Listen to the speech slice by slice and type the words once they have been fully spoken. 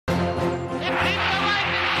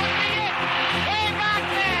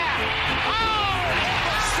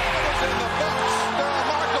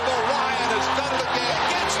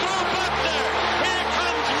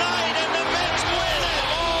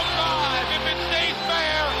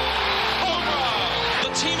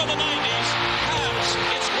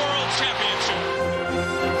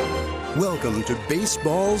Welcome to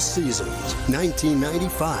baseball's seasons.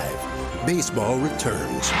 1995. Baseball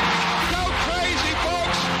returns. Go crazy,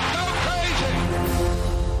 folks! Go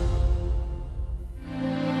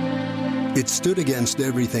crazy! It stood against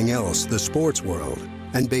everything else the sports world,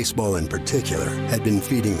 and baseball in particular, had been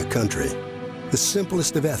feeding the country. The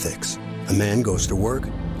simplest of ethics. A man goes to work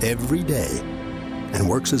every day and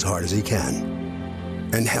works as hard as he can.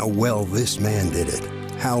 And how well this man did it,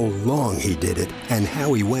 how long he did it, and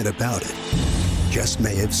how he went about it just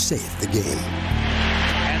may have saved the game.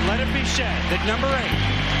 And let it be said that number 8,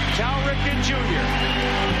 Cal Ripken Jr.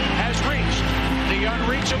 has reached the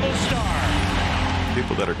unreachable star.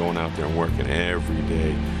 People that are going out there and working every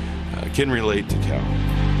day can relate to Cal.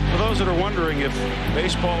 For those that are wondering if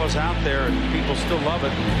baseball is out there and people still love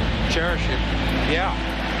it, cherish it, yeah.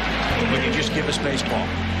 Would you just give us baseball?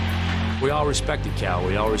 We all respected Cal.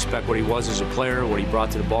 We all respect what he was as a player, what he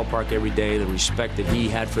brought to the ballpark every day, the respect that he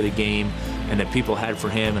had for the game and that people had for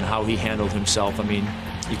him and how he handled himself. I mean,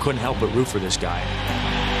 you couldn't help but root for this guy.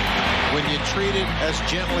 When you treat it as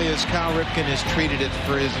gently as Cal Ripken has treated it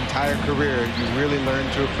for his entire career, you really learn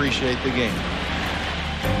to appreciate the game.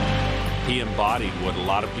 He embodied what a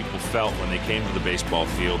lot of people felt when they came to the baseball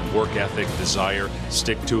field: work ethic, desire,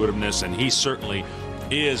 stick-to-itiveness, and he certainly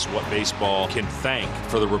is what baseball can thank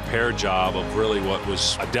for the repair job of really what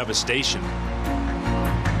was a devastation.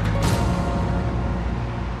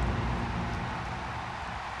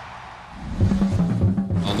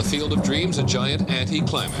 On the Field of Dreams, a giant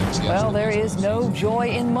anti-climax. Well, there is no joy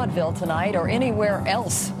in Mudville tonight or anywhere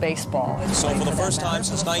else baseball. So for the first time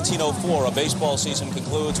since 1904, a baseball season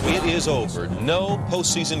concludes. It is over. No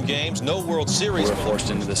postseason games, no World Series. We're forced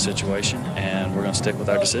into this situation, and we're going to stick with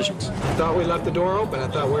our decisions. I thought we left the door open. I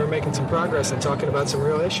thought we were making some progress and talking about some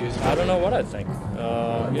real issues. I don't know what I think.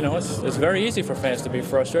 You know, it's very easy for fans to be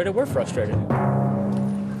frustrated. We're frustrated.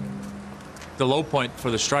 The low point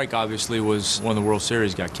for the strike, obviously, was when the World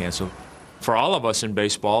Series got canceled. For all of us in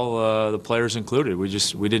baseball, the players included, we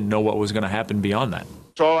didn't know what was going to happen beyond that.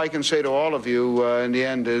 All I can say to all of you in the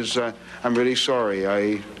end is I'm really sorry.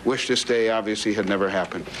 I wish this day obviously had never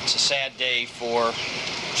happened. It's a sad day for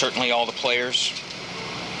certainly all the players,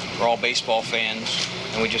 for all baseball fans,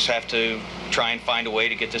 and we just have to try and find a way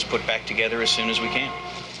to get this put back together as soon as we can.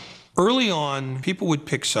 Early on, people would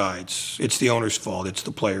pick sides. It's the owner's fault, it's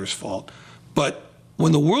the player's fault. But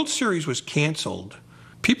when the World Series was canceled,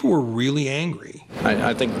 people were really angry.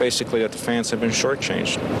 I think basically that the fans have been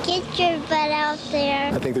shortchanged. Get your butt out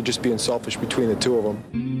there. I think they're just being selfish between the two of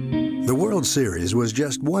them. The World Series was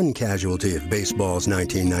just one casualty of baseball's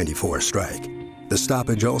 1994 strike. The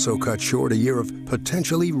stoppage also cut short a year of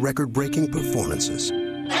potentially record-breaking performances.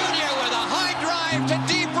 Junior with a high drive to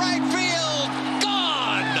deep right field.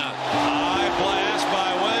 Gone! High blast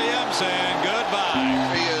by Williams, and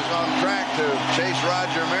goodbye. He is on track to chase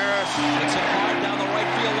Roger Maris. It's a hard down the right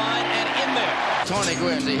field line and in there. Tony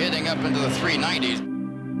Gwynn hitting up into the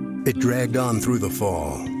 390s. It dragged on through the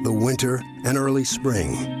fall, the winter, and early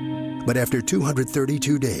spring. But after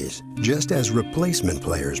 232 days, just as replacement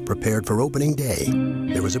players prepared for opening day,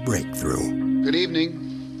 there was a breakthrough. Good evening.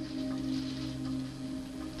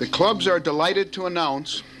 The clubs are delighted to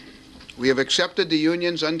announce we have accepted the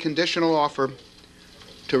union's unconditional offer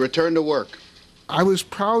to return to work. I was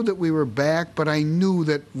proud that we were back, but I knew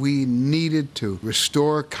that we needed to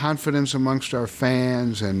restore confidence amongst our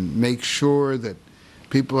fans and make sure that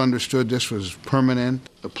people understood this was permanent.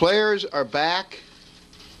 The players are back.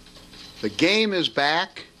 The game is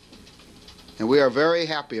back, and we are very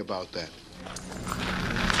happy about that.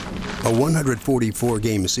 A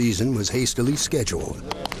 144-game season was hastily scheduled.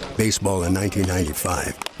 Baseball in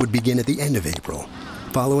 1995 would begin at the end of April,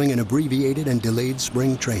 following an abbreviated and delayed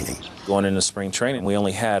spring training. Going into spring training, we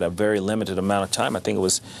only had a very limited amount of time. I think it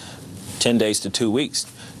was 10 days to 2 weeks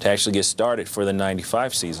to actually get started for the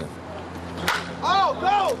 95 season. Oh,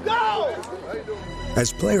 go, go!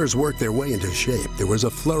 As players worked their way into shape, there was a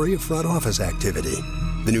flurry of front office activity.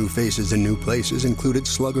 The new faces in new places included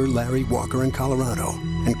slugger Larry Walker in Colorado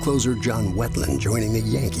and closer John Wetland joining the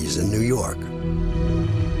Yankees in New York.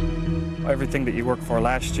 Everything that you worked for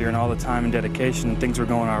last year and all the time and dedication, things were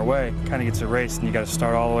going our way, kind of gets erased and you got to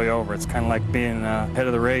start all the way over. It's kind of like being head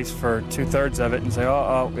of the race for 2/3 of it and say,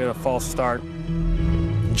 oh, we had a false start.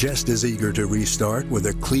 Just as eager to restart were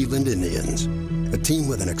the Cleveland Indians, a team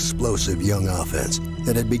with an explosive young offense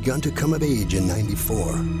that had begun to come of age in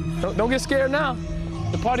 '94. Don't get scared now.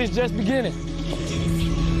 The party's just beginning.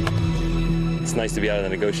 It's nice to be out of the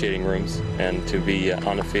negotiating rooms and to be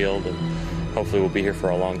on the field, and hopefully we'll be here for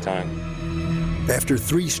a long time. After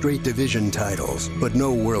 3 straight division titles, but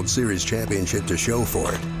no World Series championship to show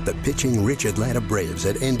for it, the pitching-rich Atlanta Braves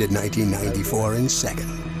had ended 1994 in second.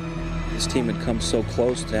 This team had come so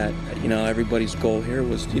close that, everybody's goal here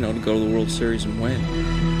was, to go to the World Series and win.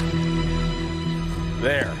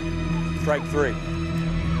 There. Strike 3.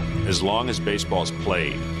 As long as baseball's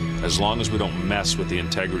played, as long as we don't mess with the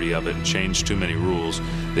integrity of it and change too many rules,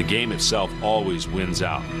 the game itself always wins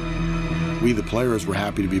out. We, the players, were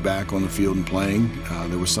happy to be back on the field and playing.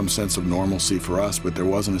 There was some sense of normalcy for us, but there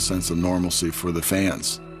wasn't a sense of normalcy for the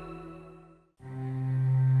fans.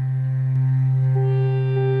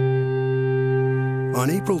 On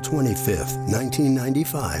April 25th,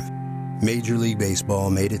 1995, Major League Baseball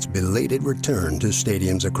made its belated return to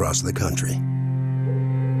stadiums across the country.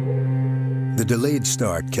 The delayed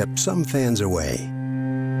start kept some fans away,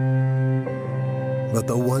 but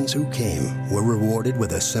the ones who came were rewarded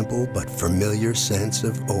with a simple but familiar sense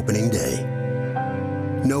of opening day.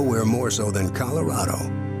 Nowhere more so than Colorado,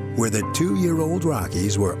 where the 2-year-old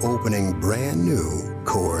Rockies were opening brand new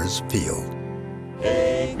Coors Field.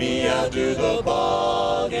 Take me out to the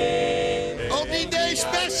ball game. Opening day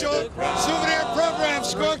special. Souvenir program,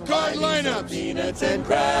 scorecard lineups. Peanuts and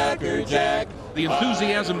Cracker Jack. The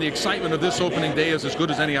enthusiasm, the excitement of this opening day is as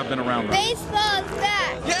good as any I've been around. Baseball's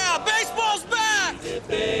back. Yeah, baseball's back. If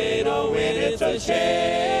they don't win, it's a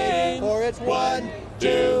shame. Or it's 1,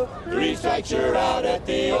 2, 3 strikes, you're out at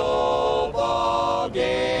the old ball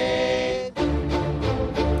game.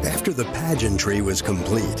 After the pageantry was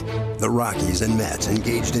complete, the Rockies and Mets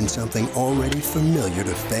engaged in something already familiar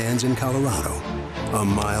to fans in Colorado, a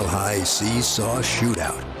mile-high seesaw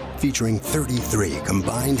shootout featuring 33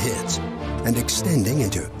 combined hits and extending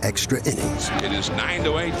into extra innings. It is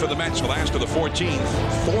 9-8 for the Mets, last of the 14th.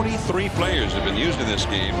 43 players have been used in this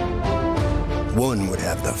game. One would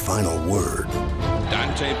have the final word.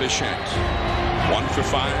 Dante Bichette, 1 for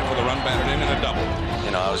 5 with a run batted in and a double.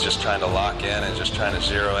 I was just trying to lock in and just trying to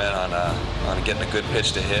zero in on getting a good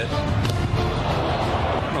pitch to hit.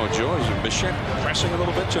 I don't know, Joe, is Bichette pressing a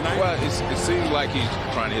little bit tonight? Well, it seems like he's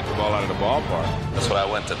trying to hit the ball out of the ballpark. That's what I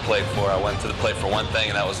went to play for. I went to the plate for one thing,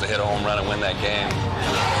 and that was to hit a home run and win that game.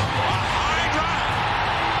 High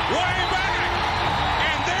drive, way back,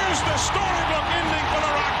 and there's the storybook ending for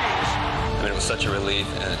the Rockies. I mean, it was such a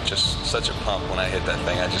relief and just such a pump when I hit that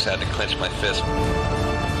thing. I just had to clench my fist.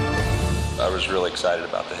 I was really excited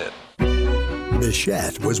about the hit.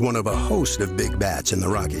 Bichette was one of a host of big bats in the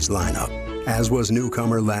Rockies lineup, as was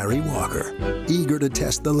newcomer Larry Walker, eager to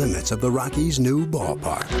test the limits of the Rockies' new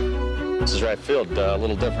ballpark. This is right field, a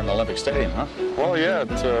little different than Olympic Stadium, huh? Well, yeah,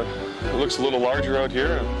 it looks a little larger out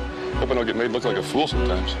here. I'm hoping I'll get made look like a fool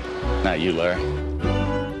sometimes. Not you, Larry.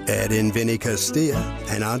 Add in Vinny Castilla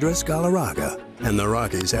and Andres Galarraga, and the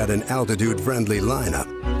Rockies had an altitude-friendly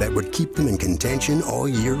lineup that would keep them in contention all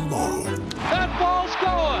year long. That ball's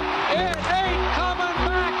going. It ain't coming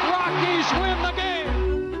back. Rockies win the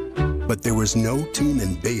game. But there was no team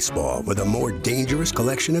in baseball with a more dangerous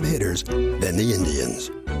collection of hitters than the Indians.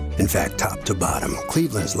 In fact, top to bottom,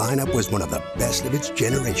 Cleveland's lineup was one of the best of its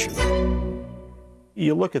generation.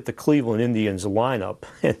 You look at the Cleveland Indians lineup,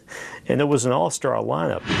 and it was an all-star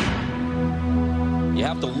lineup. You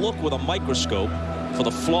have to look with a microscope for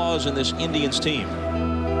the flaws in this Indians team.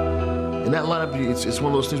 In that lineup, it's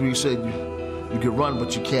one of those things where you say you can run,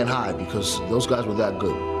 but you can't hide because those guys were that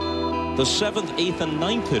good. The 7th, 8th, and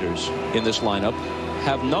 9th hitters in this lineup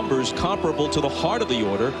have numbers comparable to the heart of the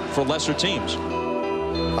order for lesser teams.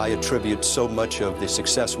 I attribute so much of the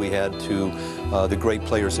success we had to the great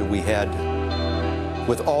players that we had.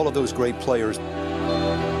 With all of those great players,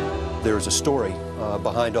 there's a story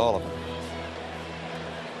behind all of them.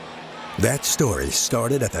 That story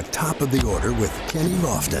started at the top of the order with Kenny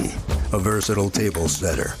Lofton, a versatile table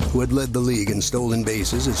setter who had led the league in stolen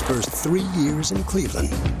bases his first 3 years in Cleveland.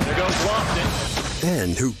 There goes Lofton.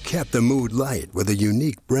 And who kept the mood light with a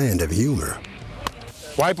unique brand of humor.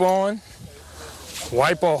 Wipe on,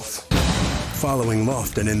 wipe off. Following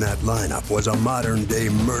Lofton in that lineup was a modern-day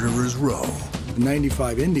murderer's row. The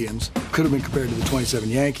 95 Indians could have been compared to the 27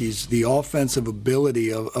 Yankees. The offensive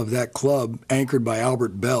ability of that club, anchored by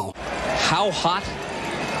Albert Bell. How hot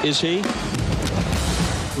is he?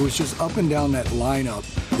 It was just up and down that lineup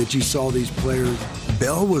that you saw these players.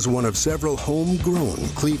 Bell was one of several homegrown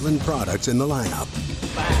Cleveland products in the lineup.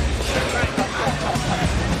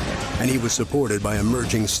 And he was supported by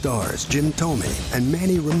emerging stars Jim Thome and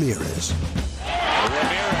Manny Ramirez.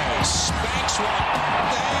 Ramirez spanks one.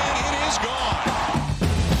 It is gone.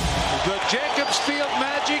 The Jacobs Field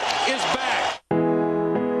magic is back.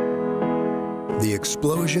 The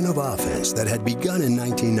explosion of offense that had begun in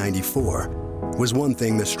 1994 was one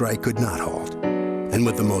thing the strike could not halt. And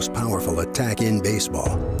with the most powerful attack in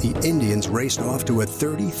baseball, the Indians raced off to a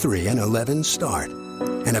 33-11 start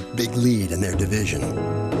and a big lead in their division.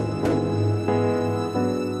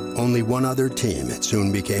 Only one other team, it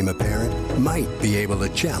soon became apparent, might be able to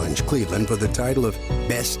challenge Cleveland for the title of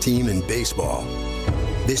best team in baseball.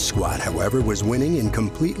 This squad, however, was winning in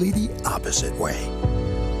completely the opposite way.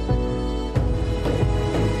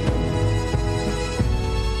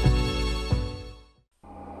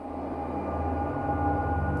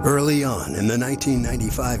 Early on in the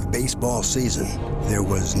 1995 baseball season, there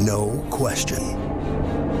was no question.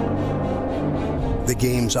 The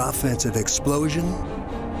game's offensive explosion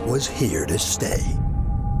was here to stay. And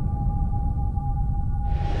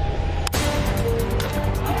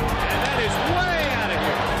that is way out of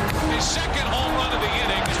here. His second home run of the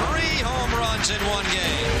inning. 3 home runs in 1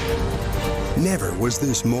 game. Never was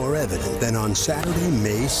this more evident than on Saturday,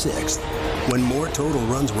 May 6th, when more total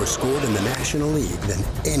runs were scored in the National League than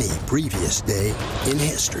any previous day in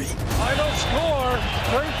history. Final score,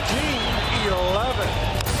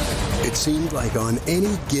 13-11. It seemed like on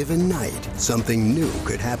any given night, something new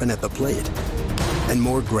could happen at the plate. And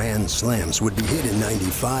more grand slams would be hit in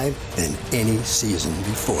 '95 than any season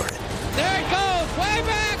before it. There it goes, way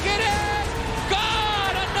back, it is!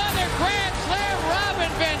 Gone! Another grand slam,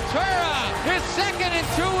 Robin Ventura! His second in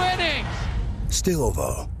 2 innings! Still,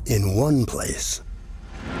 though, in one place,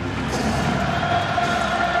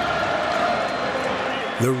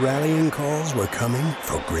 the rallying calls were coming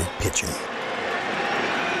for great pitching.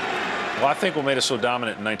 Well, I think what made us so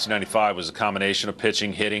dominant in 1995 was a combination of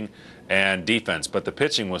pitching, hitting, and defense. But the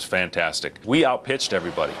pitching was fantastic. We outpitched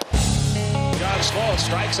everybody. John Small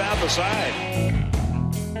strikes out the side.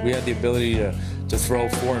 We had the ability to throw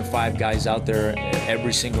 4 and 5 guys out there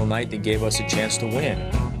every single night that gave us a chance to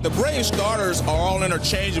win. The Braves starters are all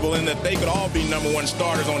interchangeable in that they could all be #1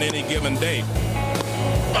 starters on any given day.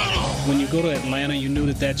 When you go to Atlanta, you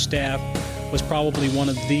knew that staff was probably one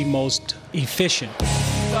of the most efficient.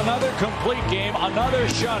 Another complete game, another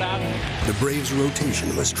shutout. The Braves'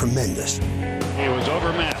 rotation was tremendous. He was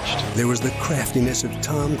overmatched. There was the craftiness of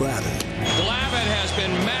Tom Glavine. Glavine has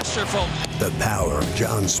been masterful. The power of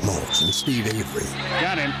John Smoltz and Steve Avery.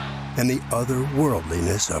 Got him. And the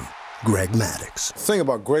otherworldliness of Greg Maddux. The thing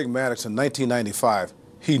about Greg Maddux in 1995,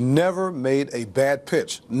 he never made a bad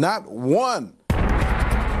pitch. Not one.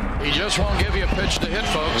 He just won't give you a pitch to hit,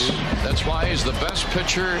 folks. That's why he's the best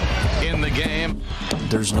pitcher in the game.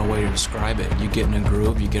 There's no way to describe it. You get in a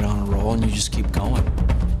groove, you get on a roll, and you just keep going.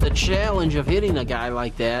 The challenge of hitting a guy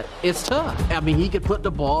like that, it's tough. I mean, he could put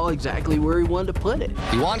the ball exactly where he wanted to put it.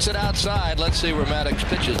 He wants it outside. Let's see where Maddux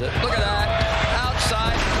pitches it. Look at that.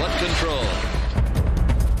 Outside, what control.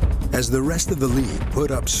 As the rest of the league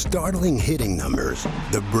put up startling hitting numbers,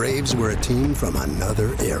 the Braves were a team from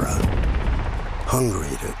another era,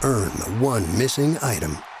 hungry to earn the one missing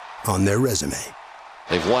item on their resume.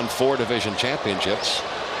 They've won 4 division championships.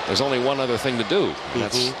 There's only one other thing to do, and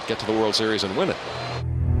that's get to the World Series and win it.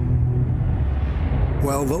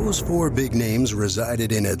 While those 4 big names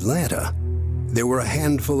resided in Atlanta, there were a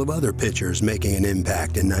handful of other pitchers making an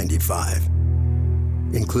impact in '95,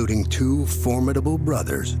 including 2 formidable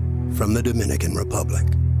brothers from the Dominican Republic.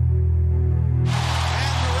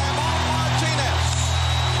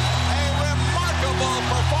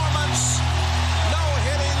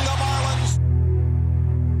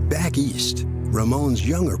 Back east, Ramon's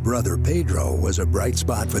younger brother Pedro was a bright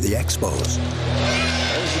spot for the Expos.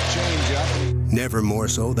 There's a change-up. Never more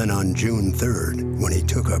so than on June 3rd, when he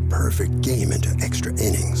took a perfect game into extra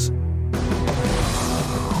innings.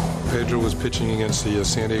 Pedro was pitching against the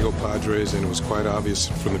San Diego Padres, and it was quite obvious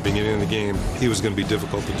from the beginning of the game he was going to be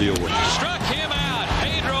difficult to deal with. Struck him out.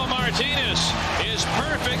 Pedro Martinez is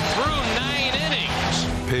perfect through 9 innings.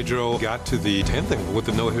 Pedro got to the 10th inning with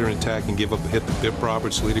the no-hitter intact and gave up a hit to Bip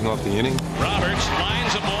Roberts leading off the inning. Roberts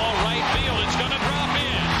lines a ball right field. It's going to drop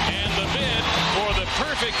in. And the bid for the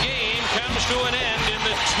perfect game comes to an end in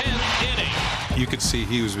the 10th inning. You could see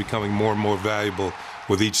he was becoming more and more valuable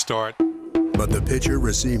with each start. But the pitcher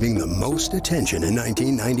receiving the most attention in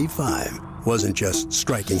 1995 wasn't just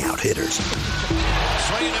striking out hitters.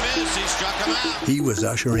 Swing and a miss, he struck him out. He was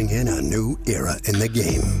ushering in a new era in the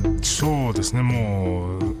game. そうですね、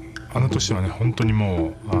もうあの年はね、本当に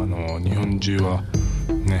もう日本中は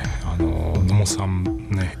ね、野茂さん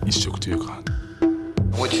ね、一色というか。I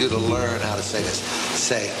want you to learn how to say this.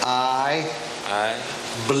 Say I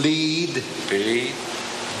bleed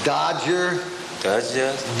Dodger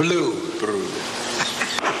blue.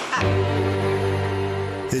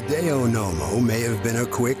 Hideo Nomo may have been a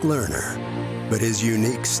quick learner, but his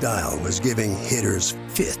unique style was giving hitters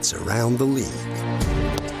fits around the league.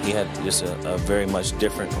 He had just a very much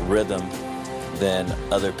different rhythm than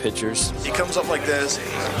other pitchers. He comes up like this,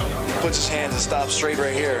 he puts his hands and stops straight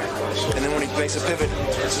right here. And then when he makes a pivot,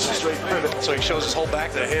 it's just a straight pivot. So he shows his whole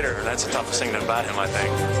back to the hitter, and that's the toughest thing about him, I think.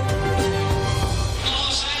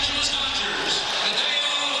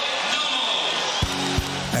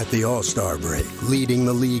 At the All-Star break, leading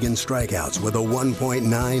the league in strikeouts with a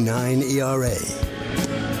 1.99 ERA.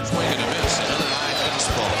 Swing and a miss, another high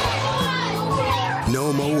fastball.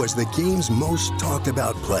 Nomo was the game's most talked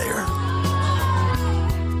about player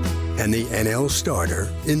and the NL starter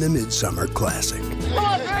in the Midsummer Classic. Come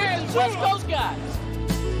on, fans, West Coast guys.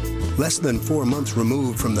 Less than 4 months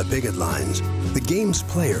removed from the picket lines, the game's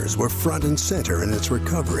players were front and center in its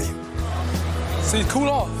recovery. See, cool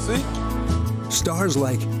off, see? Stars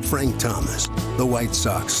like Frank Thomas, the White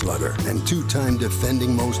Sox slugger and two-time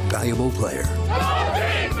defending most valuable player.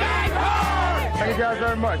 Thank you guys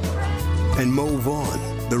very much. And Vaughn,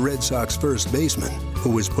 the Red Sox first baseman,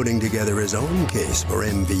 who was putting together his own case for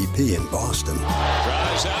MVP in Boston.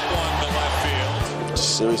 Drives that one to left field.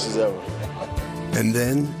 Serious as ever. And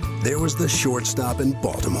then there was the shortstop in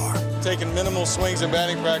Baltimore, Taking minimal swings in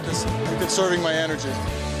batting practice and conserving my energy.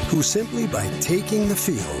 who simply by taking the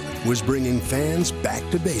field was bringing fans back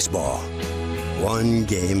to baseball, one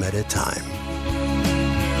game at a time.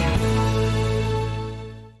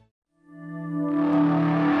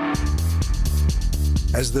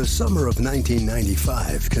 As the summer of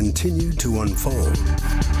 1995 continued to unfold,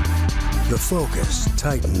 the focus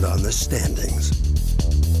tightened on the standings.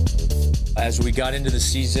 As we got into the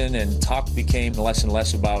season and talk became less and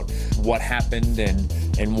less about what happened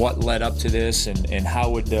and what led up to this and how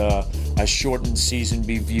would a shortened season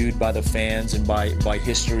be viewed by the fans and by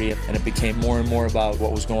history, and it became more and more about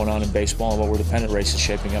what was going on in baseball and what were the pennant races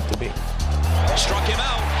shaping up to be. Struck him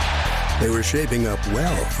out. They were shaping up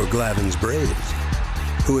well for Glavin's Braves,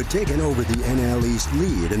 who had taken over the NL East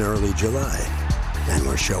lead in early July and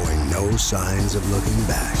were showing no signs of looking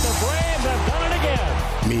back. The Braves have done it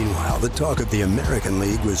again. Meanwhile, the talk of the American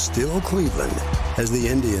League was still Cleveland as the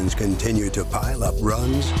Indians continued to pile up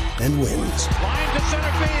runs and wins. Line to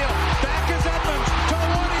center field. Back is Edmonds. To the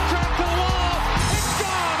one, he tracked to the wall. It's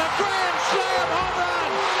gone. A grand slam home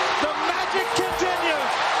run. The magic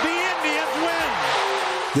continues. The Indians win.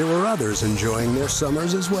 There were others enjoying their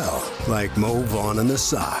summers as well, like Vaughn and the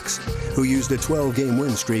Sox, who used a 12-game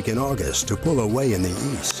win streak in August to pull away in the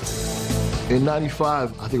East. In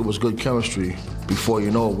 '95, I think it was good chemistry. Before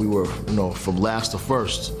you know it, we were, from last to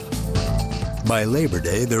first. By Labor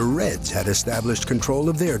Day, the Reds had established control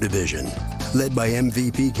of their division, led by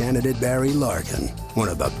MVP candidate Barry Larkin, one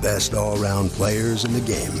of the best all-round players in the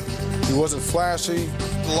game. He wasn't flashy.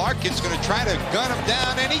 Larkin's going to try to gun him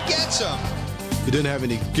down, and he gets him. He didn't have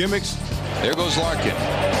any gimmicks. There goes Larkin.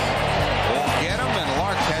 Won't get him, and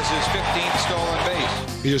Lark has his 15th stolen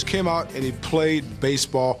base. He just came out and he played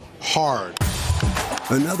baseball hard.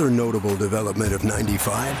 Another notable development of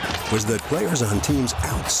 '95 was that players on teams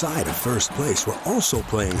outside of first place were also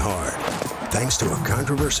playing hard, thanks to a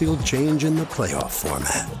controversial change in the playoff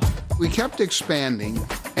format. We kept expanding,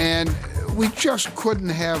 and we just couldn't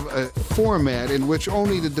have a format in which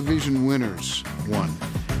only the division winners won.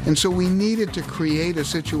 And so we needed to create a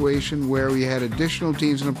situation where we had additional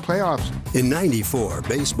teams in the playoffs. In '94,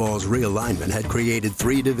 baseball's realignment had created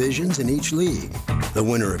 3 divisions in each league. The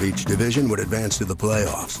winner of each division would advance to the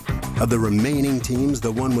playoffs. Of the remaining teams,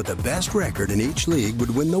 the one with the best record in each league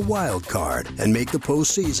would win the wild card and make the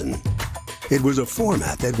postseason. It was a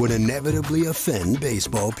format that would inevitably offend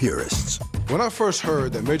baseball purists. When I first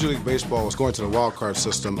heard that Major League Baseball was going to the wild card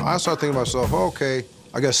system, I started thinking to myself, okay,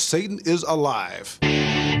 I guess Satan is alive.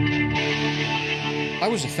 I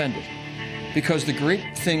was offended because the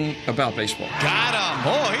great thing about baseball, Got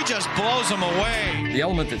him. Oh, he just blows him away. the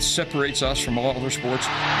element that separates us from all other sports,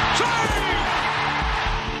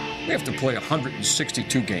 we have to play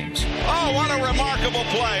 162 games. Oh, what a remarkable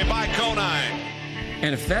play by Conine.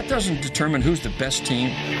 And if that doesn't determine who's the best team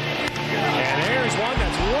And here's one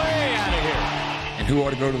that's way out of here. and who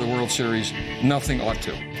ought to go to the World Series, nothing ought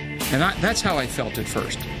to. And that's how I felt at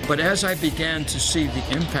first. But as I began to see the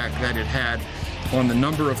impact that it had on the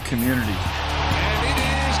number of community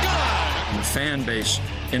and the fan base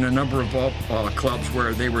in a number of ball clubs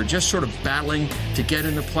where they were just sort of battling to get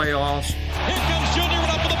in the playoffs. Here comes Junior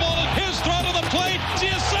up with the ball. His throw to the plate. She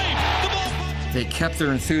is safe. The ball. They kept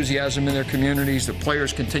their enthusiasm in their communities. The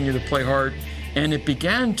players continued to play hard. And it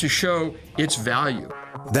began to show its value.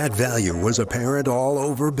 That value was apparent all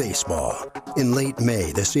over baseball. In late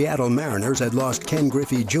May, the Seattle Mariners had lost Ken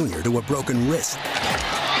Griffey Jr. to a broken wrist.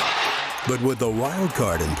 But with the wild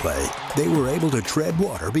card in play, they were able to tread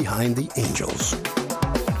water behind the Angels.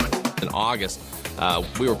 in August.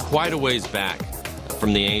 We were quite a ways back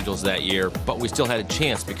from the Angels that year, but we still had a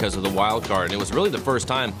chance because of the wild card. And it was really the first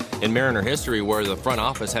time in Mariner history where the front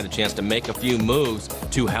office had a chance to make a few moves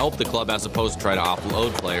to help the club as opposed to try to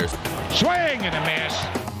offload players. Swing and a miss.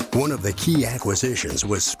 One of the key acquisitions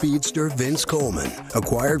was speedster Vince Coleman,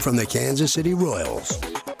 acquired from the Kansas City Royals.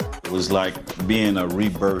 It was like being a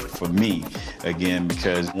rebirth for me again,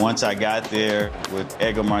 because once I got there with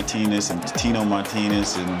Edgar Martinez and Tino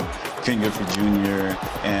Martinez and Ken Griffey Jr.,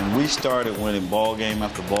 and we started winning ball game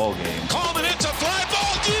after ball game. Coleman hits a fly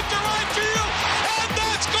ball deep to right field, and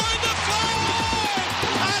that's going to fly!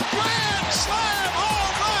 A grand slam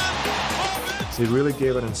home run! It really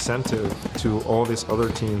gave an incentive to all these other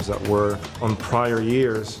teams that were on prior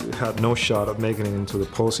years, had no shot at making it into the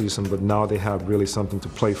postseason, but now they have really something to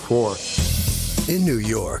play for. In New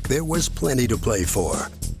York, there was plenty to play for.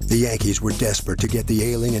 The Yankees were desperate to get the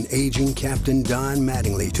ailing and aging captain Don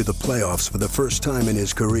Mattingly to the playoffs for the first time in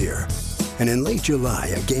his career. And in late July,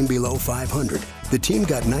 a game below 500, the team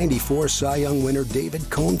got '94 Cy Young winner David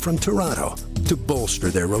Cone from Toronto to bolster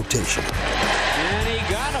their rotation. And he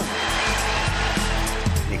got him.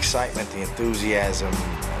 The excitement, the enthusiasm,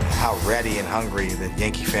 how ready and hungry the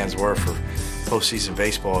Yankee fans were for postseason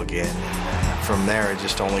baseball again. And from there, it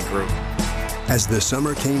just only grew. As the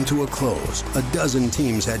summer came to a close, a dozen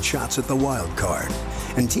teams had shots at the wild card.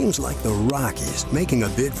 And teams like the Rockies, making a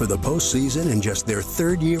bid for the postseason in just their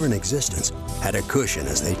third year in existence, had a cushion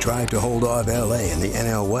as they tried to hold off LA in the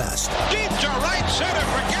NL West. Deep to right center,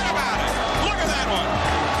 forget about it. Look at that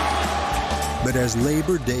one. But as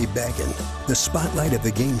Labor Day beckoned, the spotlight of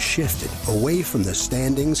the game shifted away from the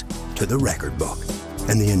standings to the record book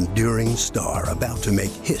and the enduring star about to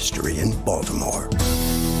make history in Baltimore.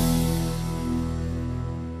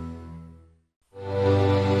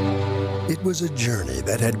 It was a journey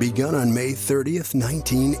that had begun on May 30th,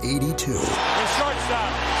 1982. The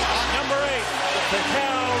shortstop, number 8,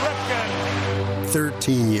 Cal Ripken.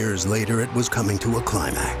 13 years later, it was coming to a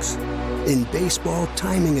climax. In baseball,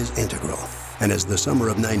 timing is integral. And as the summer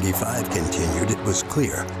of '95 continued, it was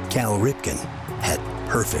clear Cal Ripken had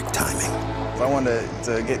perfect timing. I wanted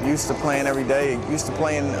to get used to playing every day, used to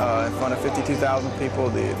playing in front of 52,000 people,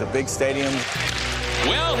 the big stadiums.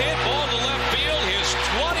 Well hit ball to left field, his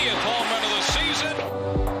 20th home run of the season.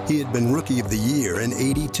 He had been Rookie of the Year in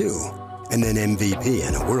 '82, and then MVP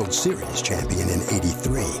and a World Series champion in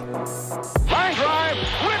 '83. Line drive,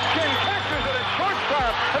 Ripken catches it at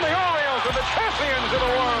shortstop, and the Orioles are the champions of the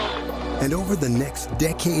world. And over the next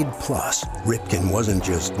decade plus, Ripken wasn't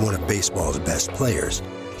just one of baseball's best players.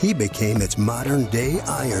 He became its modern-day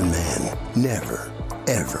Iron Man, never,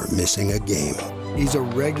 ever missing a game. He's a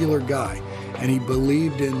regular guy, and he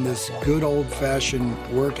believed in this good old-fashioned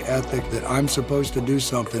work ethic that I'm supposed to do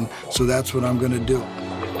something, so that's what I'm going to do.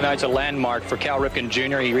 Tonight's a landmark for Cal Ripken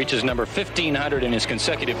Jr. He reaches number 1,500 in his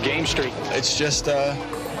consecutive game streak. It's just a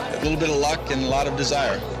little bit of luck and a lot of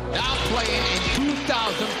desire. Now playing in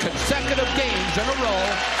 2,000 consecutive games in a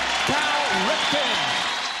row, Cal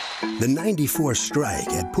Ripken. The '94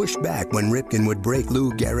 strike had pushed back when Ripken would break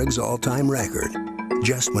Lou Gehrig's all-time record,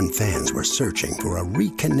 just when fans were searching for a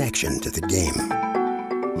reconnection to the game.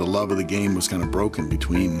 The love of the game was kind of broken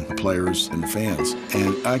between the players and the fans.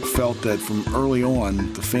 And I felt that from early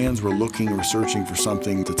on, the fans were looking or searching for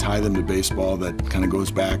something to tie them to baseball that kind of goes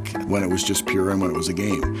back when it was just pure and when it was a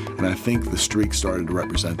game. And I think the streak started to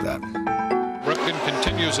represent that. Ripken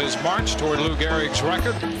continues his march toward Lou Gehrig's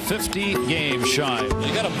record, 50 games shy.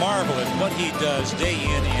 You got to marvel at what he does day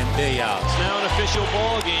in and day out. It's now an official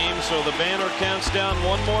ball game, so the banner counts down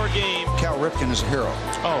one more game. Cal Ripken is a hero.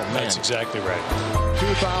 Oh, man. That's exactly right.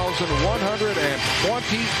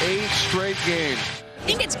 2,128 straight games. I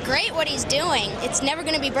think it's great what he's doing. It's never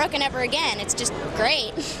going to be broken ever again. It's just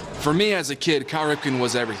great. For me as a kid, Cal Ripken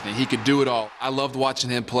was everything. He could do it all. I loved watching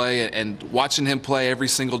him play, and watching him play every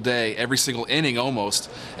single day, every single inning almost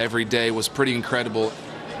every day was pretty incredible.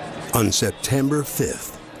 On September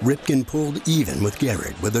 5th, Ripken pulled even with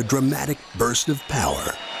Gehrig with a dramatic burst of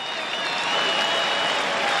power.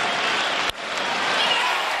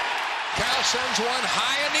 Cal sends one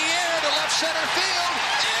high in the air to left center field.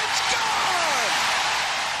 It's gone!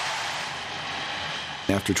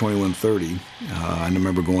 After 21:30, I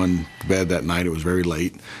remember going to bed that night. It was very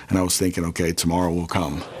late, and I was thinking, okay, tomorrow will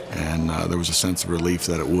come. And there was a sense of relief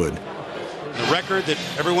that it would. The record that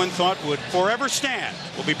everyone thought would forever stand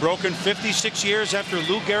will be broken 56 years after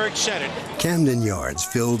Lou Gehrig set it. Camden Yards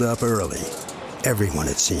filled up early. Everyone,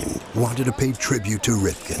 it seemed, wanted to pay tribute to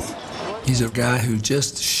Ripken. He's a guy who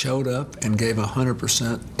just showed up and gave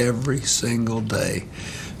 100% every single day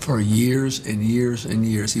for years and years and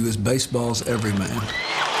years. He was baseball's everyman.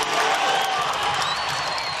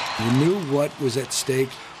 You knew what was at stake,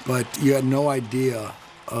 but you had no idea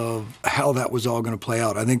of how that was all going to play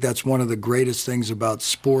out. I think that's one of the greatest things about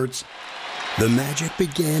sports. The magic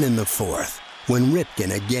began in the fourth, when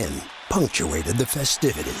Ripken again punctuated the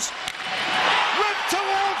festivities. Rip to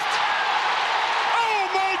left! Oh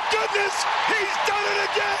my goodness! He's done it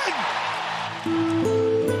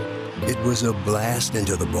again! It was a blast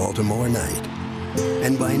into the Baltimore night.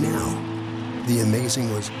 And by now, the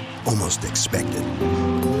amazing was almost expected.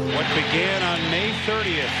 What began on May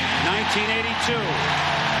 30th, 1982,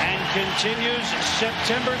 and continues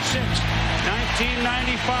September 6th,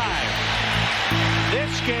 1995.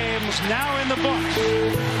 This game is now in the books.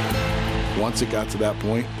 Once it got to that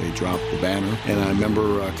point, they dropped the banner, and I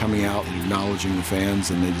remember coming out and acknowledging the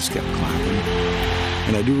fans, and they just kept clapping.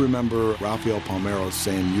 And I do remember Rafael Palmeiro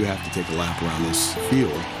saying, "You have to take a lap around this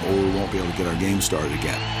field, or we won't be able to get our game started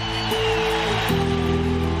again."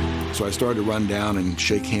 So I started to run down and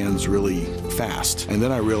shake hands really fast, and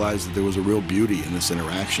then I realized that there was a real beauty in this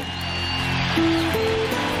interaction.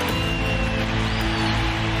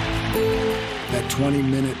 That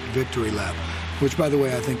 20-minute victory lap, which, by the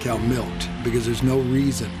way, I think Cal milked, because there's no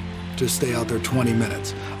reason to stay out there 20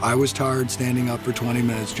 minutes. I was tired standing up for 20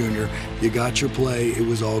 minutes, Junior. You got your play. It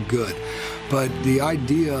was all good. But the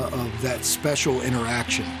idea of that special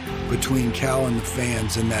interaction between Cal and the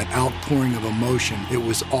fans and that outpouring of emotion, it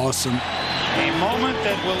was awesome. A moment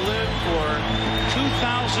that will live for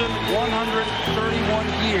 2,131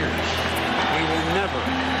 years. We will never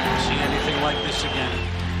see anything like this again.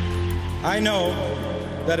 I know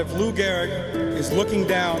that if Lou Gehrig is looking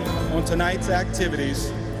down on tonight's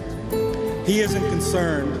activities, he isn't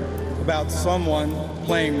concerned about someone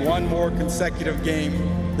playing one more consecutive game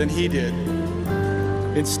than he did.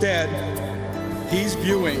 Instead, he's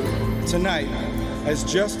viewing tonight as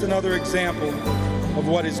just another example of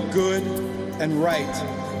what is good and right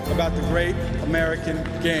about the great American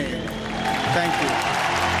game. Thank you.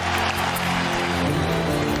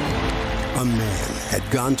 A man had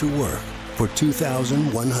gone to work for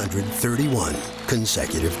 2,131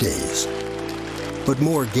 consecutive days. But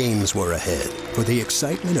more games were ahead, for the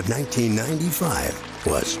excitement of 1995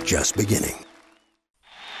 was just beginning.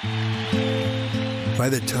 By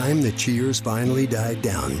the time the cheers finally died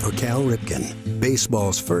down for Cal Ripken,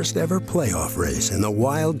 baseball's first ever playoff race in the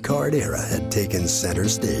wild card era had taken center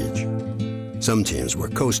stage. Some teams were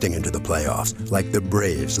coasting into the playoffs, like the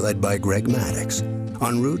Braves led by Greg Maddux,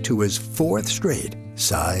 en route to his fourth straight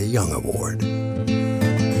Cy Young Award.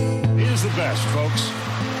 He is the best, folks.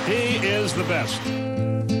 He is the best.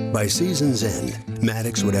 By season's end,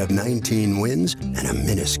 Maddux would have 19 wins and a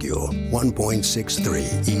minuscule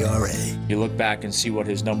 1.63 ERA. You look back and see what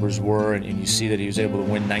his numbers were, and you see that he was able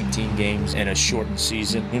to win 19 games in a shortened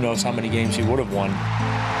season. Who knows how many games he would have won.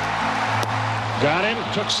 Got him,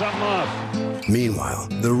 took something off. Meanwhile,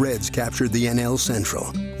 the Reds captured the NL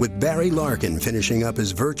Central, with Barry Larkin finishing up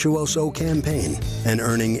his virtuoso campaign and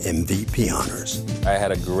earning MVP honors. I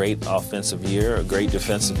had a great offensive year, a great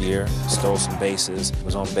defensive year, stole some bases,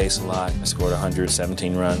 was on base a lot, I scored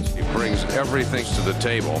 117 runs. He brings everything to the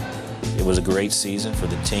table. It was a great season for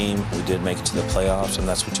the team. We did make it to the playoffs, and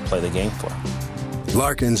that's what you play the game for.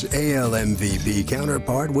 Larkin's AL MVP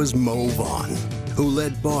counterpart was Mo Vaughn, who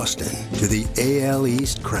led Boston to the AL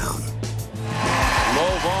East crown.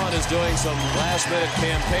 Mo Vaughn is doing some last-minute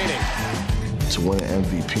campaigning. To win an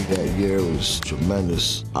MVP that year was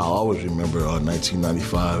tremendous. I'll always remember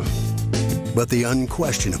 1995. But the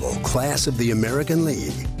unquestionable class of the American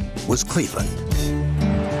League was Cleveland. A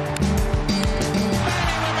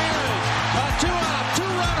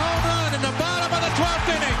two-run home run in the bottom of the 12th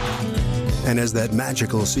inning. And as that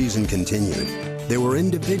magical season continued, there were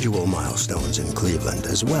individual milestones in Cleveland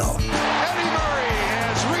as well. Eddie Murray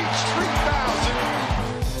has reached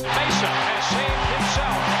 3,000. Mesa has saved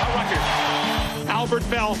himself a record. Albert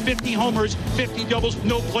Bell, 50 homers, 50 doubles.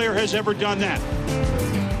 No player has ever done that.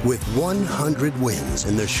 With 100 wins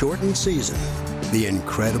in the shortened season, the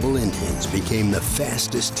incredible Indians became the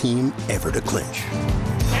fastest team ever to clinch.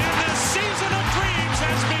 And the season of dreams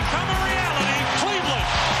has become a reality. Cleveland,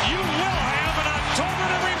 you will have an October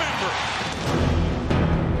to remember.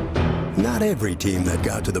 Not every team that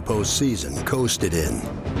got to the postseason coasted in,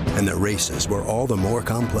 and the races were all the more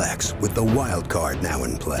complex with the wild card now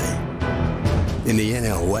in play. In the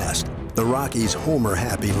NL West, the Rockies'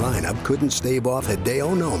 homer-happy lineup couldn't stave off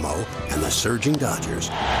Hideo Nomo and the surging Dodgers.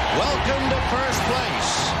 Welcome to first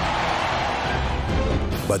place.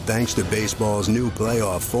 But thanks to baseball's new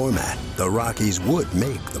playoff format, the Rockies would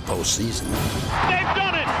make the postseason. They've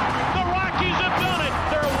done it. The Rockies have done it.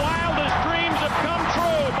 Their wildest dreams have come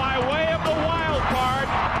true by way of the wild card.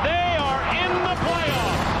 They are in the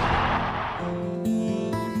playoffs.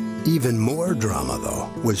 Even more drama, though,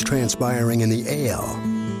 was transpiring in the AL,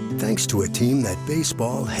 thanks to a team that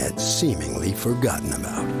baseball had seemingly forgotten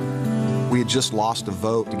about. We had just lost a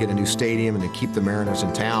vote to get a new stadium and to keep the Mariners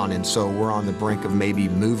in town, and so we're on the brink of maybe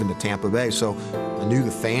moving to Tampa Bay. So I knew the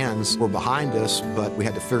fans were behind us, but we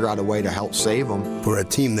had to figure out a way to help save them. For a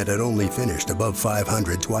team that had only finished above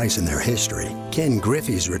 500 twice in their history, Ken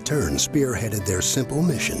Griffey's return spearheaded their simple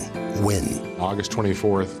mission: win. August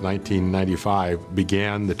 24th, 1995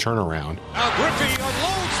 began the turnaround. Now Griffey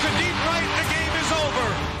unloads to deep right. The game is over.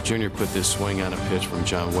 Junior put this swing on a pitch from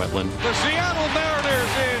John Wetland. The Seattle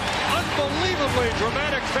Mariners, in unbelievably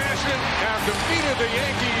dramatic fashion, have defeated the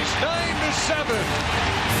Yankees 9-7.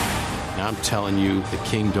 Now I'm telling you, the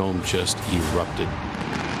Kingdome just erupted.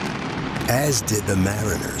 As did the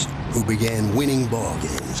Mariners, who began winning ball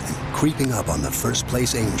games and creeping up on the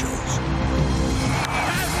first-place Angels.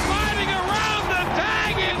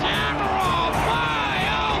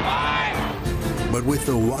 But with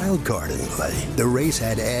the wild card in play, the race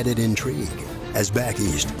had added intrigue. As back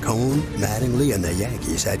east, Cone, Mattingly, and the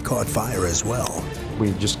Yankees had caught fire as well.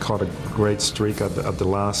 We just caught a great streak at the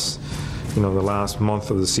last, the last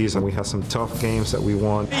month of the season. We had some tough games that we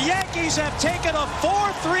won. The Yankees have taken a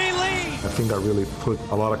 4-3 lead. I think that really put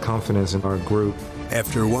a lot of confidence in our group.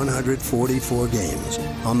 After 144 games,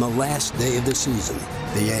 on the last day of the season,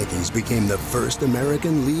 the Yankees became the first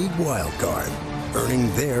American League wild card,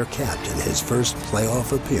 earning their captain his first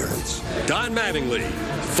playoff appearance. Don Mattingly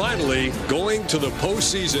finally going to the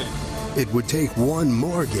postseason. It would take one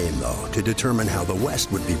more game, though, to determine how the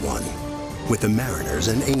West would be won. With the Mariners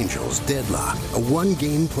and Angels deadlocked, a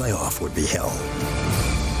one-game playoff would be held.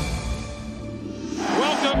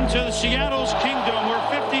 Welcome to the Seattle's Kingdome, where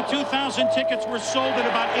 52,000 tickets were sold in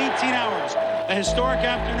about 18 hours. A historic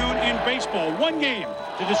afternoon in baseball. One game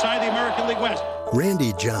to decide the American League West.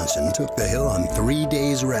 Randy Johnson took the hill on 3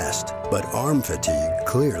 days' rest, but arm fatigue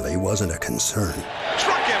clearly wasn't a concern.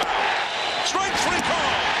 Struck him out. Strike three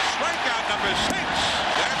calls. Strikeout number 6.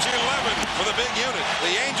 That's 11 for the big unit.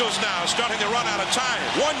 The Angels now starting to run out of time.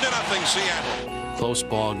 1-0 Seattle. Close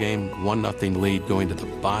ball game, 1-0 lead going to the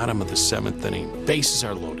bottom of the 7th inning. Bases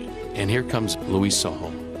are loaded. And here comes Luis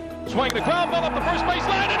Sojo. Swing the ground ball up the first base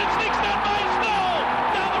line, and it sneaks down by Snow.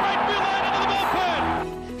 Down the right field line into the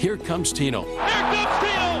bullpen. Here comes Tino. Here comes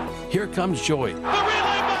Tino. Here comes Joy. The relay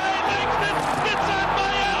behind Langston. Gets out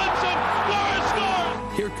by Allenson. Flores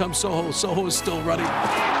scores. Here comes Sojo. Sojo is still running. He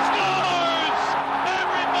scores.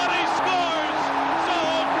 Everybody scores.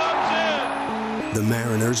 Sojo comes in. The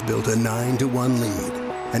Mariners built a 9-1 lead,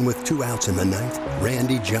 and with 2 outs in the 9th,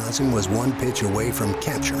 Randy Johnson was 1 pitch away from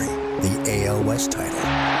capturing the AL West title. The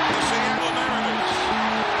Seattle Mariners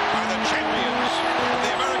are the champions of the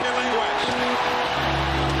American League West.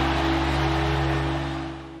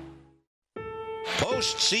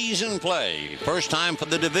 Postseason play. First time for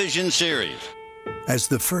the division series. As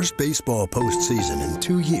the first baseball postseason in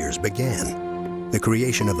 2 years began, the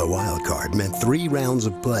creation of the wild card meant 3 rounds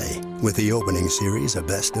of play, with the opening series a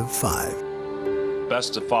best-of-5.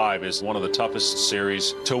 Best of 5 is one of the toughest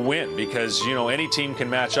series to win because, any team can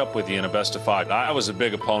match up with you in a best of 5. I was a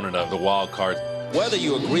big opponent of the wild card. Whether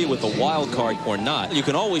you agree with the wild card or not, you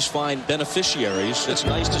can always find beneficiaries. It's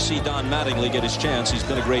nice to see Don Mattingly get his chance. He's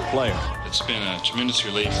been a great player. It's been a tremendous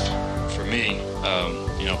relief for me,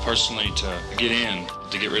 personally, to get in,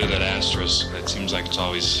 to get rid of that asterisk. It seems like it's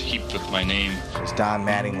always heaped with my name. It's Don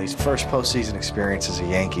Mattingly's first postseason experience as a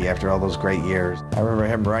Yankee after all those great years. I remember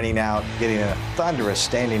him running out, getting a thunderous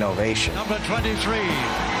standing ovation. Number 23,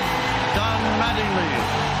 Don Mattingly.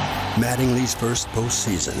 Mattingly's first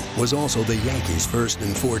postseason was also the Yankees' first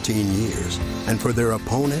in 14 years, and for their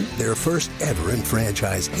opponent, their first ever in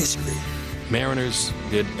franchise history. Mariners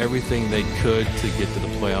did everything they could to get to the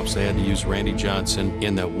playoffs. They had to use Randy Johnson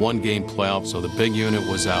in that 1-game playoff, so the big unit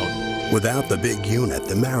was out. Without the big unit,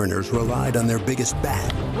 the Mariners relied on their biggest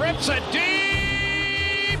bat. Rips it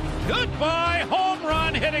deep. Goodbye. Home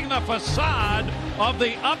run hitting the facade of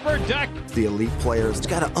the upper deck. The elite players, it's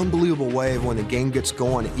got an unbelievable way of when the game gets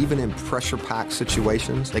going, even in pressure-packed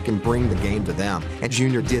situations, they can bring the game to them. And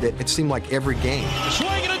Junior did it. It seemed like every game. Swing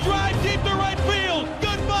and a drive deep to right field.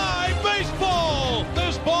 Goodbye, baseball.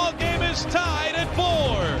 This ball game is tied at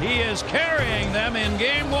 4. He is carrying them in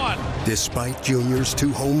game 1. Despite Junior's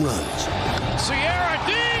 2 home runs. Sierra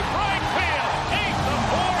deep right field.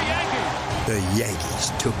 8-4 Yankees. The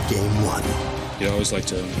Yankees took game 1. You'd always like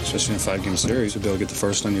to, especially in a 5-game series, to be able to get the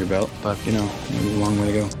first under your belt, but, a long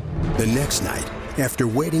way to go. The next night, after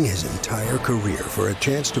waiting his entire career for a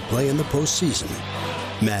chance to play in the postseason,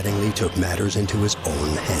 Mattingly took matters into his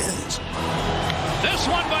own hands. This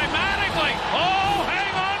one by Mattingly. Oh,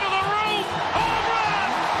 hang on to the roof. Home run!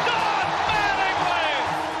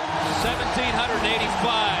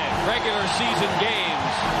 postseason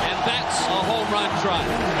games, and that's a home run trot.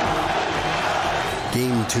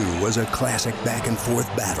 Game 2 was a classic back-and-forth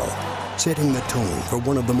battle, setting the tone for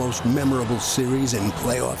one of the most memorable series in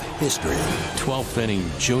playoff history. 12th inning,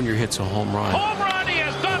 Junior hits a home run. Home run, he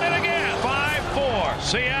has done it again. 5-4,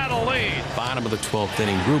 Seattle lead. Bottom of the 12th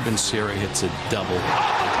inning, Ruben Sierra hits a double.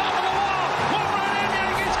 Off the top of the wall. Home run in,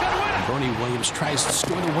 Yankees can win it. Bernie Williams tries to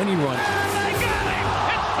score the winning run. They got him.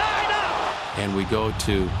 It's tied up. And we go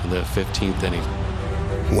to the 15th inning.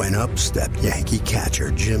 When up stepped Yankee catcher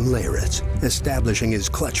Jim Leyritz, establishing his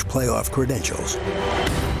clutch playoff credentials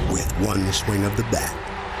with one swing of the bat.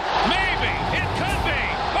 Maybe. It could be.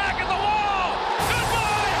 Back at the wall.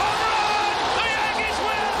 Goodbye. Home run. The Yankees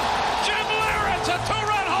win. Jim Leyritz, a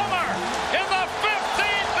two-run homer in the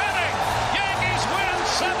 15th inning. Yankees win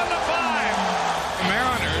 7-5.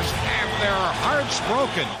 Mariners have their hearts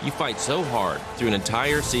broken. You fight so hard through an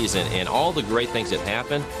entire season and all the great things that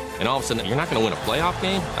happen, and all of a sudden you're not going to win a playoff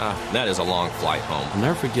game? That is a long flight home. I'll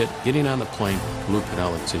never forget getting on the plane, Lou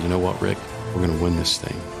Piniella said, you know what, Rick? We're going to win this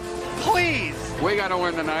thing. Please. We got to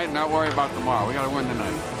win tonight and not worry about tomorrow. We got to win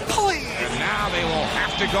tonight. Please. And now they will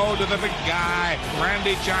have to go to the big guy,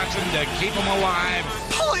 Randy Johnson, to keep him alive.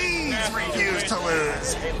 Please refuse to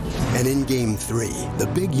lose. And in Game 3, the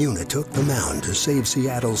big unit took the mound to save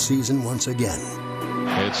Seattle's season once again.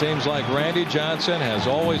 It seems like Randy Johnson has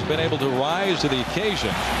always been able to rise to the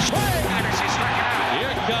occasion. Swing!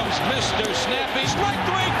 Here comes Mr. Snappy. Strike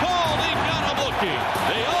 3 called. He got him looking.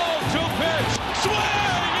 The 0-2 pitch. Swing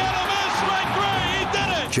and a miss. Strike 3. He did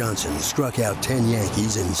it. Johnson struck out 10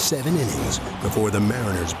 Yankees in 7 innings before the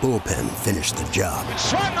Mariners' bullpen finished the job.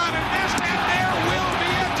 Swung on and missed, and there will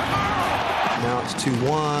be a tomorrow. Now it's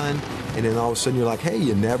 2-1, and then all of a sudden you're like, hey,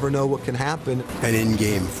 you never know what can happen. And in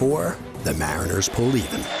Game 4, the Mariners pulled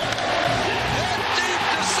even.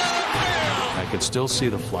 I could still see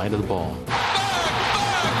the flight of the ball.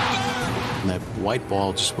 And that white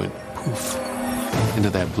ball just went poof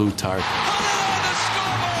into that blue tarp.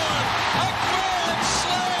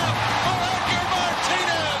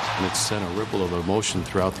 And it sent a ripple of emotion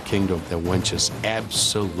throughout the kingdom that went just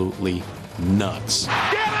absolutely nuts. Get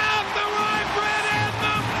out the rye bread and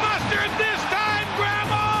the mustard this time,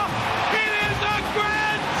 Grandma! It is a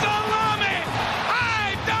grand salami!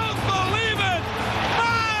 I don't believe it!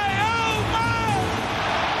 My, oh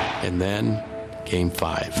my! And then, Game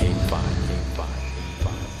 5.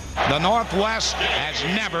 The Northwest has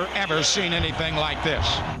never, ever seen anything like this.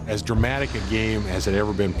 As dramatic a game as it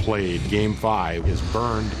ever been played, Game 5 is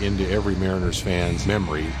burned into every Mariners fan's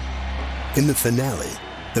memory. In the finale,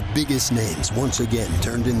 the biggest names once again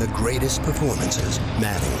turned in the greatest performances.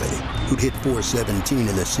 Mattingly, who'd hit .417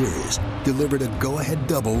 in the series, delivered a go-ahead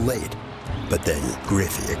double late. But then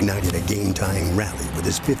Griffey ignited a game-tying rally with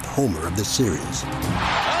his 5th homer of the series.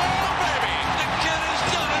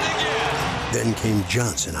 Then came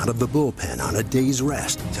Johnson out of the bullpen on a day's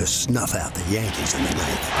rest to snuff out the Yankees in the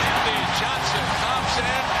 9th. Johnson comes in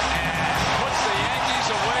and puts the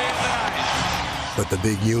Yankees away in the 9th. But the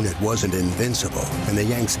big unit wasn't invincible, and the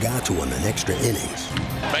Yanks got to him in extra innings.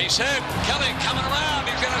 Base hit. Kelly coming around.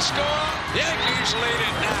 He's going to score. Yankees lead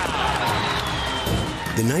it now.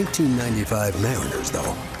 The 1995 Mariners,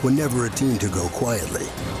 though, were never a team to go quietly.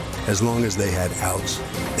 As long as they had outs,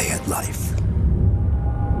 they had life.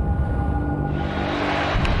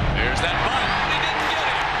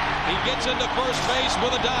 Gets into first base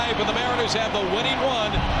with a dive, and the Mariners have the winning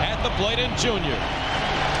run at the plate in Junior.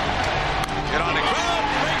 Get on the ground,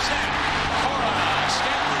 base hit. Cora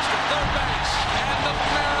scampers to third base, and the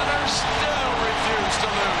Mariners still refuse to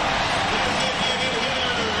lose.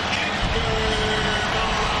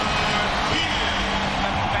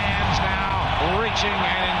 The fans now reaching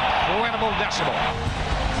an incredible decibel.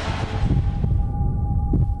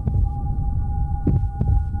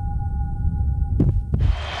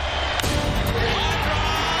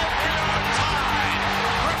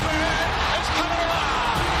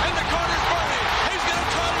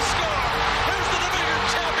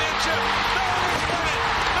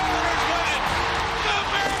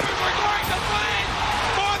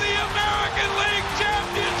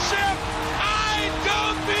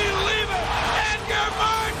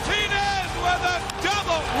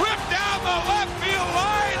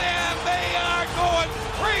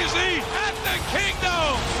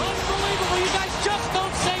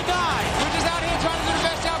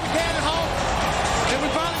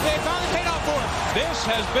 This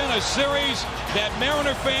has been a series that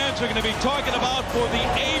Mariner fans are going to be talking about for the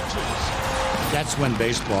ages. That's when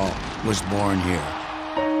baseball was born here.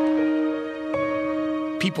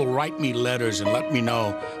 people write me letters and let me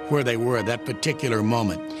know where they were at that particular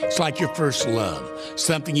moment. It's like your first love,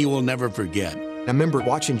 something you will never forget. I remember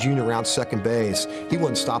watching Junior around second base. He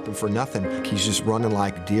wasn't stopping for nothing. He's just running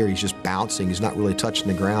like a deer. He's just bouncing. He's not really touching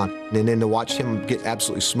the ground. And then to watch him get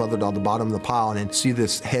absolutely smothered on the bottom of the pile and then see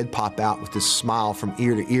this head pop out with this smile from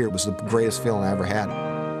ear to ear, it was the greatest feeling I ever had.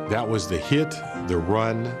 That was the hit, the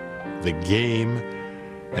run, the game,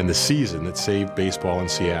 and the season that saved baseball in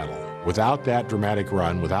Seattle. Without that dramatic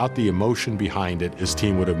run, without the emotion behind it, his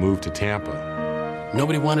team would have moved to Tampa.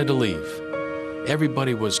 Nobody wanted to leave.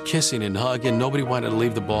 Everybody was kissing and hugging. Nobody wanted to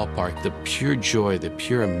leave the ballpark. The pure joy, the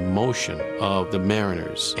pure emotion of the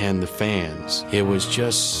Mariners and the fans, it was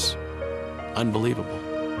just unbelievable.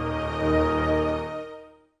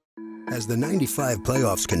 As the '95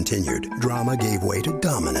 playoffs continued, drama gave way to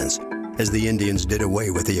dominance as the Indians did away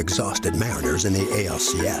with the exhausted Mariners in the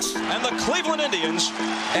ALCS. And the Cleveland Indians,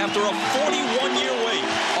 after a 41-year wait,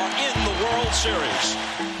 are in the World Series.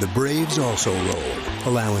 The Braves also rolled,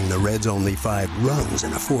 allowing the Reds only 5 runs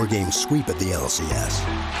in a 4-game sweep at the LCS.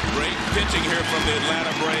 Great pitching here from the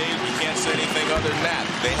Atlanta Braves. You can't say anything other than that.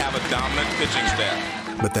 They have a dominant pitching staff.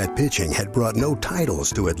 But that pitching had brought no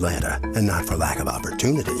titles to Atlanta, and not for lack of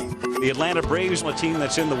opportunity. The Atlanta Braves, a team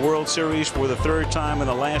that's in the World Series for the 3rd time in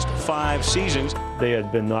the last 5 seasons. They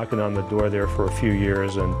had been knocking on the door there for a few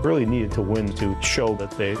years and really needed to win to show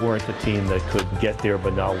that they weren't the team that could get there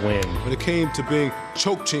but not win. When it came to being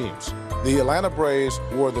choke teams, the Atlanta Braves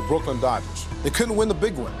were the Brooklyn Dodgers. They couldn't win the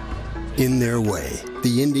big one. In their way,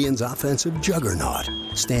 the Indians' offensive juggernaut,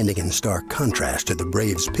 standing in stark contrast to the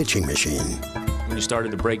Braves' pitching machine. When you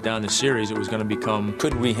started to break down the series, it was going to become,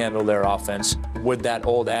 could we handle their offense? Would that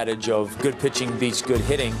old adage of good pitching beats good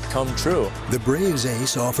hitting come true? The Braves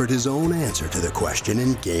ace offered his own answer to the question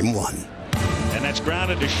in Game 1. And that's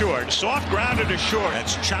grounded to short. Soft grounded to short.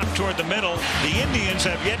 That's chopped toward the middle. The Indians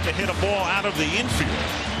have yet to hit a ball out of the infield.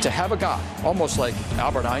 To have a guy almost like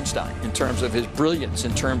Albert Einstein in terms of his brilliance,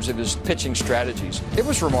 in terms of his pitching strategies, it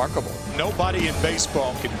was remarkable. Nobody in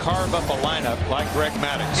baseball can carve up a lineup like Greg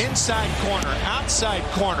Maddux. Inside corner, outside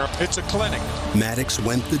corner, it's a clinic. Maddux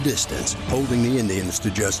went the distance, holding the Indians to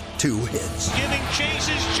just 2 hits. Giving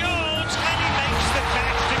chases Jones, and he makes the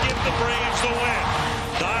catch to give the Braves the win.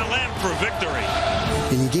 Dial M for victory.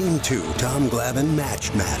 In Game 2, Tom Glavine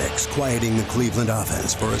matched Maddux, quieting the Cleveland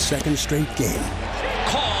offense for a 2nd straight game.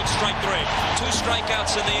 Called strike 3. 2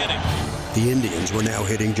 strikeouts in the inning. The Indians were now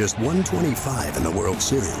hitting just .125 in the World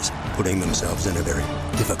Series, putting themselves in a very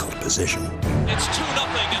difficult position. It's 2-0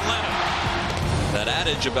 Atlanta. That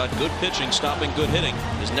adage about good pitching stopping good hitting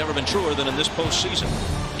has never been truer than in this postseason.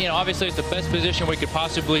 You know, obviously it's the best position we could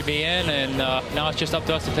possibly be in, and now it's just up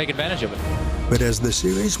to us to take advantage of it. But as the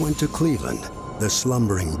series went to Cleveland, the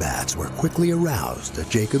slumbering bats were quickly aroused at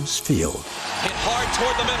Jacobs Field. Hit hard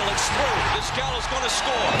toward the middle. It's through. Vizcala's going to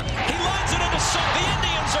score. He lines it into center. The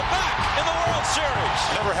Indians are back in the World Series.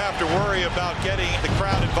 Never have to worry about getting the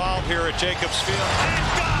crowd involved here at Jacobs Field.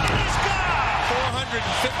 He's got it! He's got it!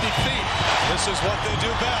 450 feet. This is what they do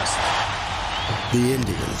best. The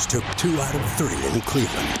Indians took 2 out of 3 in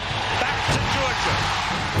Cleveland. Back to Georgia.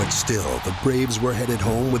 But still, the Braves were headed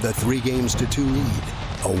home with a 3-2 lead,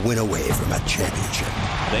 a win away from a championship.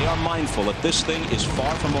 They are mindful that this thing is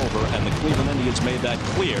far from over, and the Cleveland Indians made that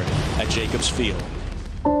clear at Jacobs Field.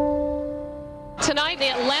 Tonight, the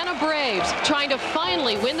Atlanta Braves trying to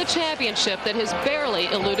finally win the championship that has barely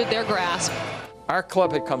eluded their grasp. Our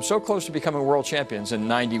club had come so close to becoming world champions in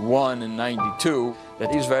 '91 and '92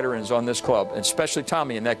 that these veterans on this club, and especially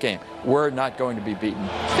Tommy in that game, were not going to be beaten.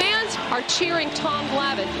 Fans are cheering Tom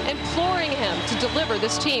Glavine, imploring him to deliver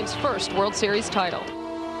this team's first World Series title.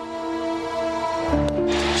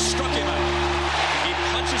 Struck him out. He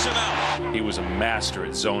punches him out. He was a master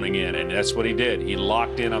at zoning in, and that's what he did. He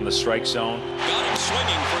locked in on the strike zone. Got him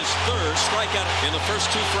swinging for his 3rd strikeout in the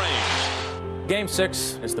first 2 frames. Game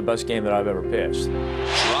 6 is the best game that I've ever pitched.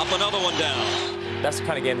 Drop another one down. That's the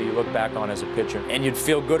kind of game that you look back on as a pitcher, and you'd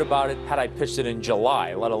feel good about it had I pitched it in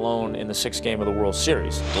July, let alone in the 6th game of the World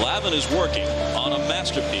Series. Glavine is working on a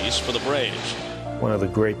masterpiece for the Braves. One of the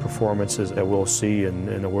great performances that we'll see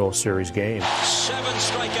in the World Series game. 7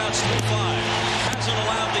 strikeouts through 5. Hasn't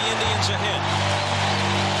allowed the Indians a hit.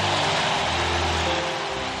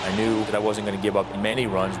 I knew that I wasn't going to give up many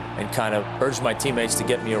runs and kind of urged my teammates to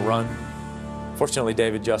get me a run. Fortunately,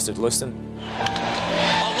 David just listened.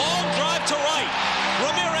 A long drive to right.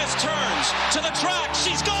 Ramirez turns to the track.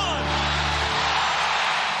 She's gone.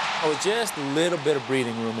 Oh, just a little bit of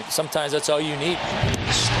breathing room. Sometimes that's all you need.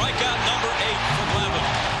 Strikeout number 8 for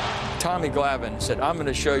Glavine. Tommy Glavine said, I'm going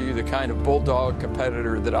to show you the kind of bulldog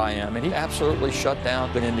competitor that I am. And he absolutely shut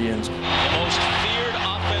down the Indians. The most feared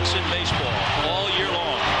offense in baseball all year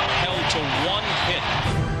long, held to one hit.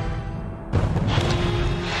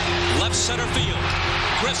 Left center field.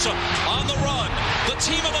 Grissom on the run. The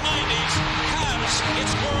team of the 90s has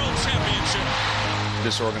its world championship.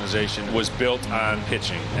 This organization was built on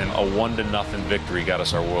pitching, and a 1-0 victory got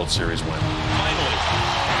us our World Series win. Finally,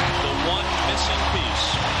 the one missing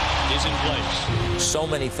piece is in place. So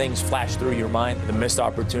many things flash through your mind. The missed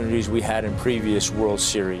opportunities we had in previous World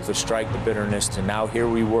Series, the strike, the bitterness, to now here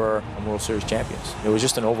we were, World Series champions. It was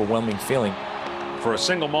just an overwhelming feeling. For a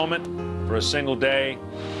single moment, for a single day,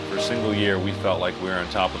 for a single year, we felt like we were on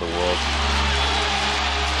top of the world.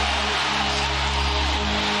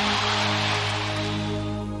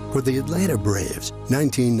 For the Atlanta Braves,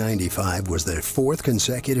 1995 was their 4th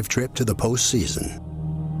consecutive trip to the postseason.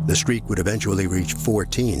 The streak would eventually reach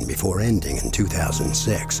 14 before ending in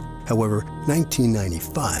 2006. However,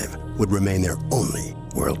 1995 would remain their only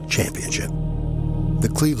World Championship.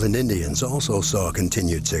 The Cleveland Indians also saw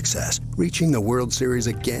continued success, reaching the World Series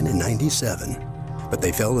again in '97. But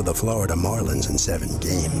they fell to the Florida Marlins in 7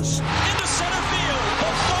 games. Into center field,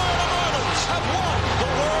 the Florida Marlins have won the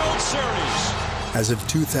World Series. As of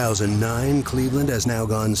 2009, Cleveland has now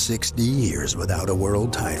gone 60 years without a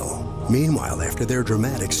world title. Meanwhile, after their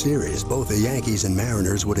dramatic series, both the Yankees and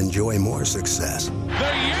Mariners would enjoy more success. The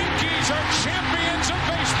Yankees are champions of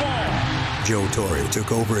baseball. Joe Torre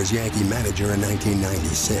took over as Yankee manager in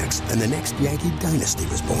 1996, and the next Yankee dynasty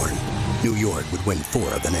was born. New York would win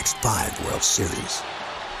 4 of the next 5 World Series.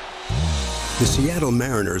 The Seattle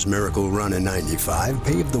Mariners' miracle run in '95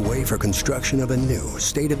 paved the way for construction of a new,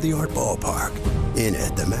 state-of-the-art ballpark. In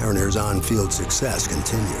it, the Mariners' on-field success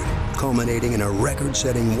continued, culminating in a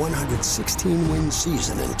record-setting 116-win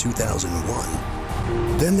season in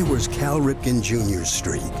 2001. Then there was Cal Ripken Jr.'s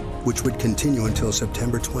streak, which would continue until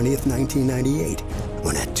September 20th, 1998,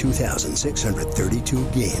 when at 2,632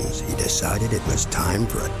 games, he decided it was time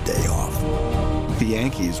for a day off. The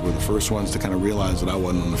Yankees were the first ones to kind of realize that I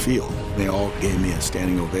wasn't on the field. They all gave me a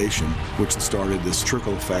standing ovation, which started this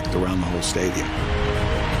trickle effect around the whole stadium.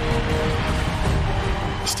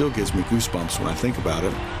 It still gives me goosebumps when I think about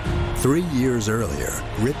it. 3 years earlier,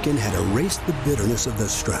 Ripken had erased the bitterness of the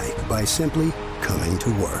strike by simply coming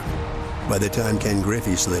to work. By the time Ken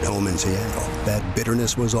Griffey slid home in Seattle, that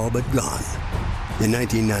bitterness was all but gone. In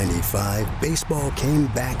 1995, baseball came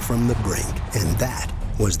back from the brink, and that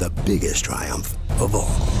was the biggest triumph of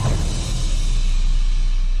all.